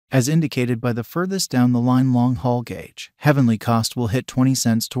As indicated by the furthest down the line long haul gauge, heavenly cost will hit 20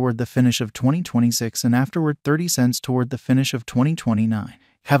 cents toward the finish of 2026 and afterward 30 cents toward the finish of 2029.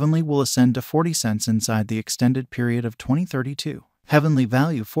 Heavenly will ascend to 40 cents inside the extended period of 2032. Heavenly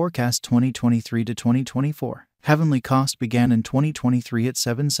value forecast 2023 to 2024. Heavenly cost began in 2023 at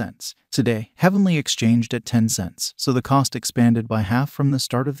 7 cents. Today, heavenly exchanged at 10 cents, so the cost expanded by half from the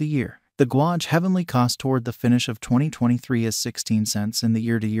start of the year. The gauge heavenly cost toward the finish of 2023 is 16 cents in the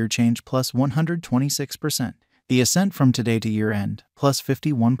year-to-year change plus 126%. The ascent from today to year-end plus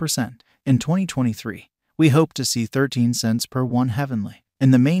 51%. In 2023, we hope to see 13 cents per one heavenly. In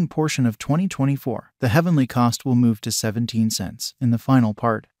the main portion of 2024, the heavenly cost will move to 17 cents. In the final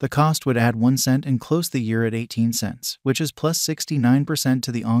part, the cost would add 1 cent and close the year at 18 cents, which is plus 69%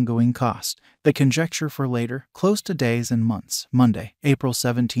 to the ongoing cost. The conjecture for later, close to days and months: Monday, April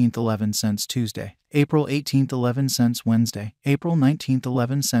 17th, 11 cents Tuesday, April 18th, 11 cents Wednesday, April 19th,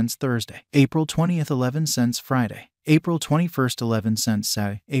 11 cents Thursday, April 20th, 11 cents Friday, April 21st, 11 cents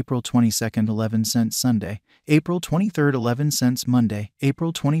Saturday, April 22nd, 11 cents Sunday, April 23rd, 11 cents Monday,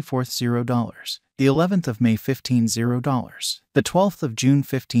 April 24th, $0. The 11th of May, $15. The 12th of June,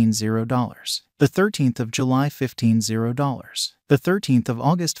 $15. The 13th of July, $15. The 13th of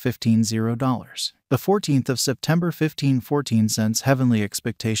August, $15. The 14th of September, 14 cents. Heavenly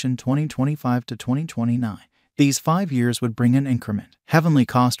expectation 2025 to 2029. These 5 years would bring an increment. Heavenly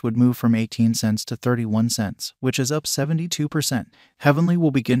cost would move from 18 cents to 31 cents, which is up 72%. Heavenly will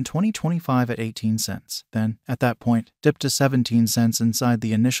begin 2025 at 18 cents. Then, at that point, dip to 17 cents inside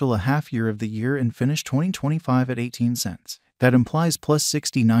the initial half year of the year and finish 2025 at 18 cents. That implies plus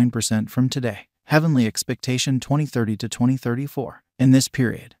 69% from today. Heavenly expectation 2030 to 2034. In this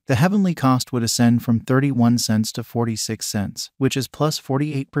period, the heavenly cost would ascend from 31 cents to 46 cents, which is plus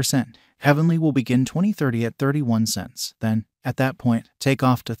 48%. Heavenly will begin 2030 at 31 cents. Then, at that point, take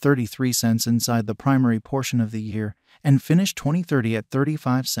off to 33 cents inside the primary portion of the year and finish 2030 at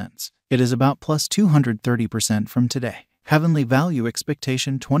 35 cents. It is about plus 230% from today. Heavenly value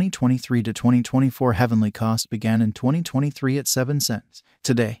expectation 2023 to 2024. Heavenly cost began in 2023 at 7 cents.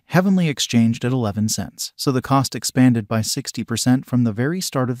 Today, heavenly exchanged at 11 cents, so the cost expanded by 60% from the very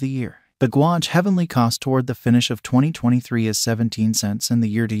start of the year. The gauge heavenly cost toward the finish of 2023 is 17 cents and the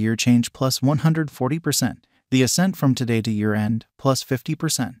year-to-year change plus 140%. The ascent from today to year-end plus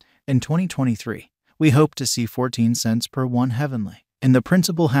 50%. In 2023, we hope to see 14 cents per one heavenly. In the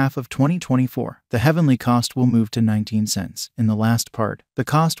principal half of 2024, the heavenly cost will move to 19 cents. In the last part, the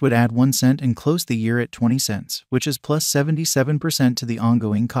cost would add 1 cent and close the year at 20 cents, which is plus 77% to the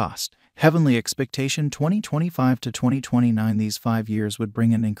ongoing cost. Heavenly expectation 2025 to 2029. These 5 years would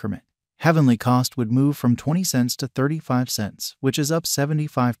bring an increment. Heavenly cost would move from 20 cents to 35 cents, which is up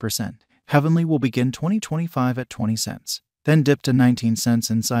 75%. Heavenly will begin 2025 at 20 cents. Then dip to 19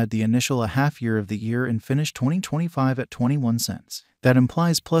 cents inside the initial half year of the year and finish 2025 at 21 cents. That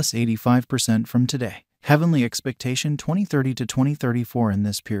implies plus 85% from today. Heavenly expectation 2030 to 2034. In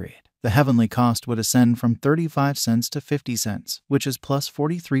this period, the heavenly cost would ascend from 35 cents to 50 cents, which is plus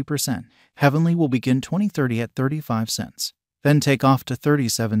 43%. Heavenly will begin 2030 at 35 cents. Then take off to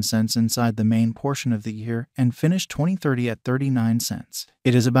 37 cents inside the main portion of the year and finish 2030 at 39 cents.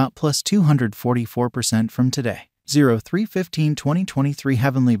 It is about plus 244% from today. 03/15/2023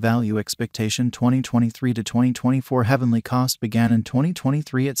 Heavenly value expectation 2023 to 2024. Heavenly cost began in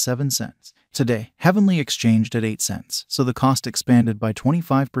 2023 at 7 cents. Today, heavenly exchanged at 8 cents, so the cost expanded by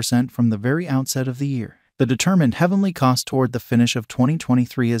 25% from the very outset of the year. The determined heavenly cost toward the finish of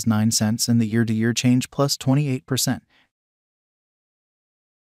 2023 is 9 cents and the year-to-year change plus 28%.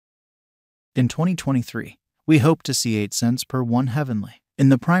 In 2023, we hope to see 8 cents per one heavenly. In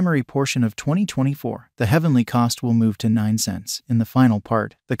the primary portion of 2024, the heavenly cost will move to 9 cents. In the final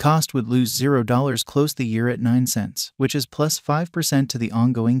part, the cost would lose $0, close the year at 9 cents, which is plus 5% to the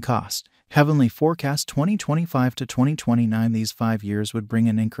ongoing cost. Heavenly forecast 2025 to 2029. These 5 years would bring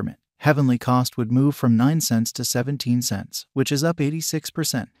an increment. Heavenly cost would move from 9 cents to 17 cents, which is up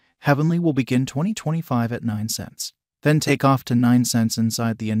 86%. Heavenly will begin 2025 at 9 cents. Then take off to 9 cents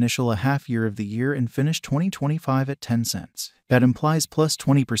inside the initial half year of the year and finish 2025 at 10 cents. That implies plus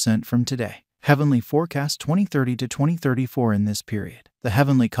 20% from today. Heavenly forecast 2030 to 2034. In this period, the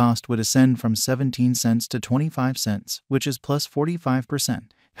heavenly cost would ascend from 17 cents to 25 cents, which is plus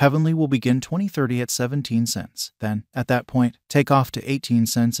 45%. Heavenly will begin 2030 at 17 cents. Then, at that point, take off to 18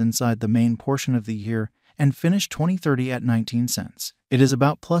 cents inside the main portion of the year and finish 2030 at 19 cents. It is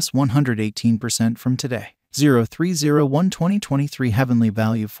about plus 118% from today. 03/01/2023 Heavenly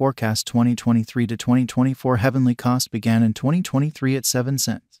value forecast 2023 to 2024. Heavenly cost began in 2023 at 7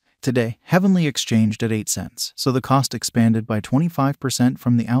 cents. Today, Heavenly exchanged at 8 cents, so the cost expanded by 25%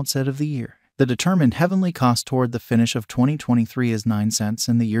 from the outset of the year. The determined Heavenly cost toward the finish of 2023 is 9 cents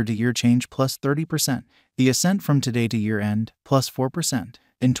and the year-to-year change plus 30%. The ascent from today to year-end plus 4%.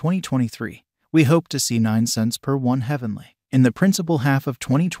 In 2023, we hope to see 9 cents per 1 Heavenly. In the principal half of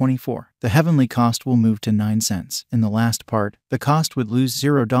 2024, the Heavenly cost will move to 9 cents. In the last part, the cost would lose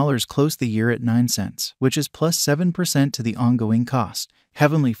 $0, close the year at 9 cents, which is plus 7% to the ongoing cost.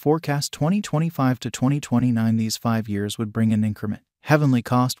 Heavenly forecast 2025 to 2029. These 5 years would bring an increment. Heavenly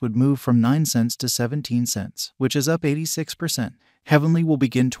cost would move from 9 cents to 17 cents, which is up 86%. Heavenly will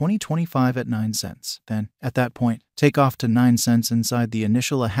begin 2025 at 9 cents. Then, at that point, take off to 9 cents inside the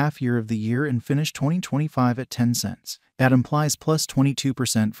initial half year of the year and finish 2025 at 10 cents. That implies plus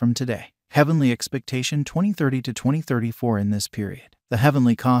 22% from today. Heavenly expectation 2030 to 2034 in this period. The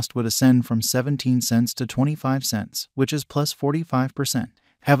Heavenly cost would ascend from 17 cents to 25 cents, which is plus 45%.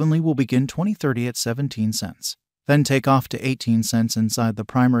 Heavenly will begin 2030 at 17 cents. Then take off to 18 cents inside the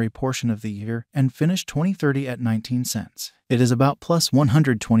primary portion of the year and finish 2030 at 19 cents. It is about plus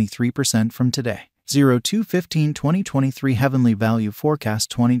 123% from today. 02/15/2023 Heavenly value forecast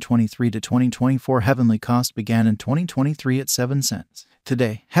 2023 to 2024 Heavenly cost began in 2023 at 7 cents.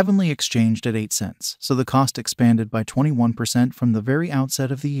 Today, Heavenly exchanged at 8 cents, so the cost expanded by 21% from the very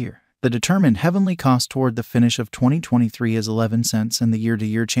outset of the year. The determined Heavenly cost toward the finish of 2023 is 11 cents and the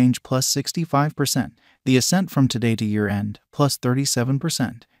year-to-year change plus 65%. The ascent from today to year-end plus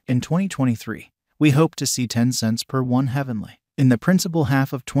 37%. In 2023, we hope to see 10 cents per 1 Heavenly. In the principal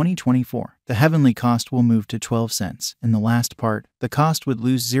half of 2024, the Heavenly cost will move to 12 cents. In the last part, the cost would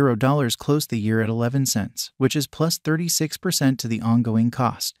lose $0, close the year at 11 cents, which is plus 36% to the ongoing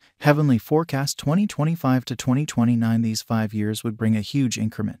cost. Heavenly forecast 2025 to 2029. These 5 years would bring a huge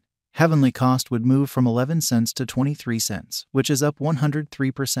increment. Heavenly cost would move from 11 cents to 23 cents, which is up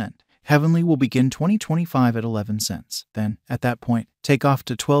 103%. Heavenly will begin 2025 at 11 cents. Then, at that point, take off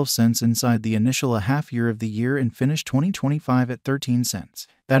to 12 cents inside the initial half year of the year and finish 2025 at 13 cents.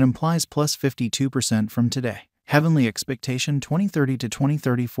 That implies plus 52% from today. Heavenly expectation 2030 to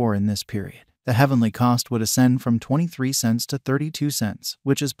 2034 in this period. The Heavenly cost would ascend from 23 cents to 32 cents,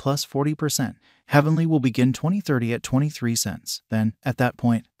 which is plus 40%. Heavenly will begin 2030 at 23 cents. Then, at that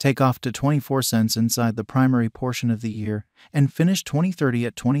point, take off to 24 cents inside the primary portion of the year and finish 2030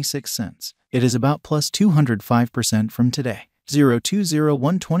 at 26 cents. It is about plus 205% from today.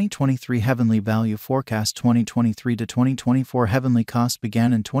 02/01/2023 Heavenly value forecast 2023 to 2024 Heavenly cost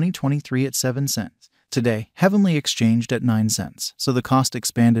began in 2023 at 7 cents. Today, Heavenly exchanged at 9 cents, so the cost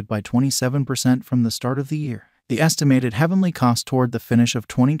expanded by 27% from the start of the year. The estimated Heavenly cost toward the finish of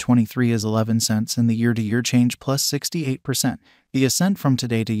 2023 is 11 cents and the year-to-year change plus 68%. The ascent from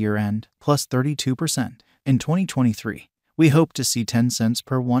today to year-end plus 32%. In 2023, we hope to see 10 cents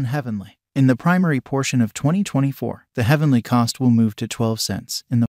per 1 Heavenly. In the primary portion of 2024, the Heavenly cost will move to 12 cents. In the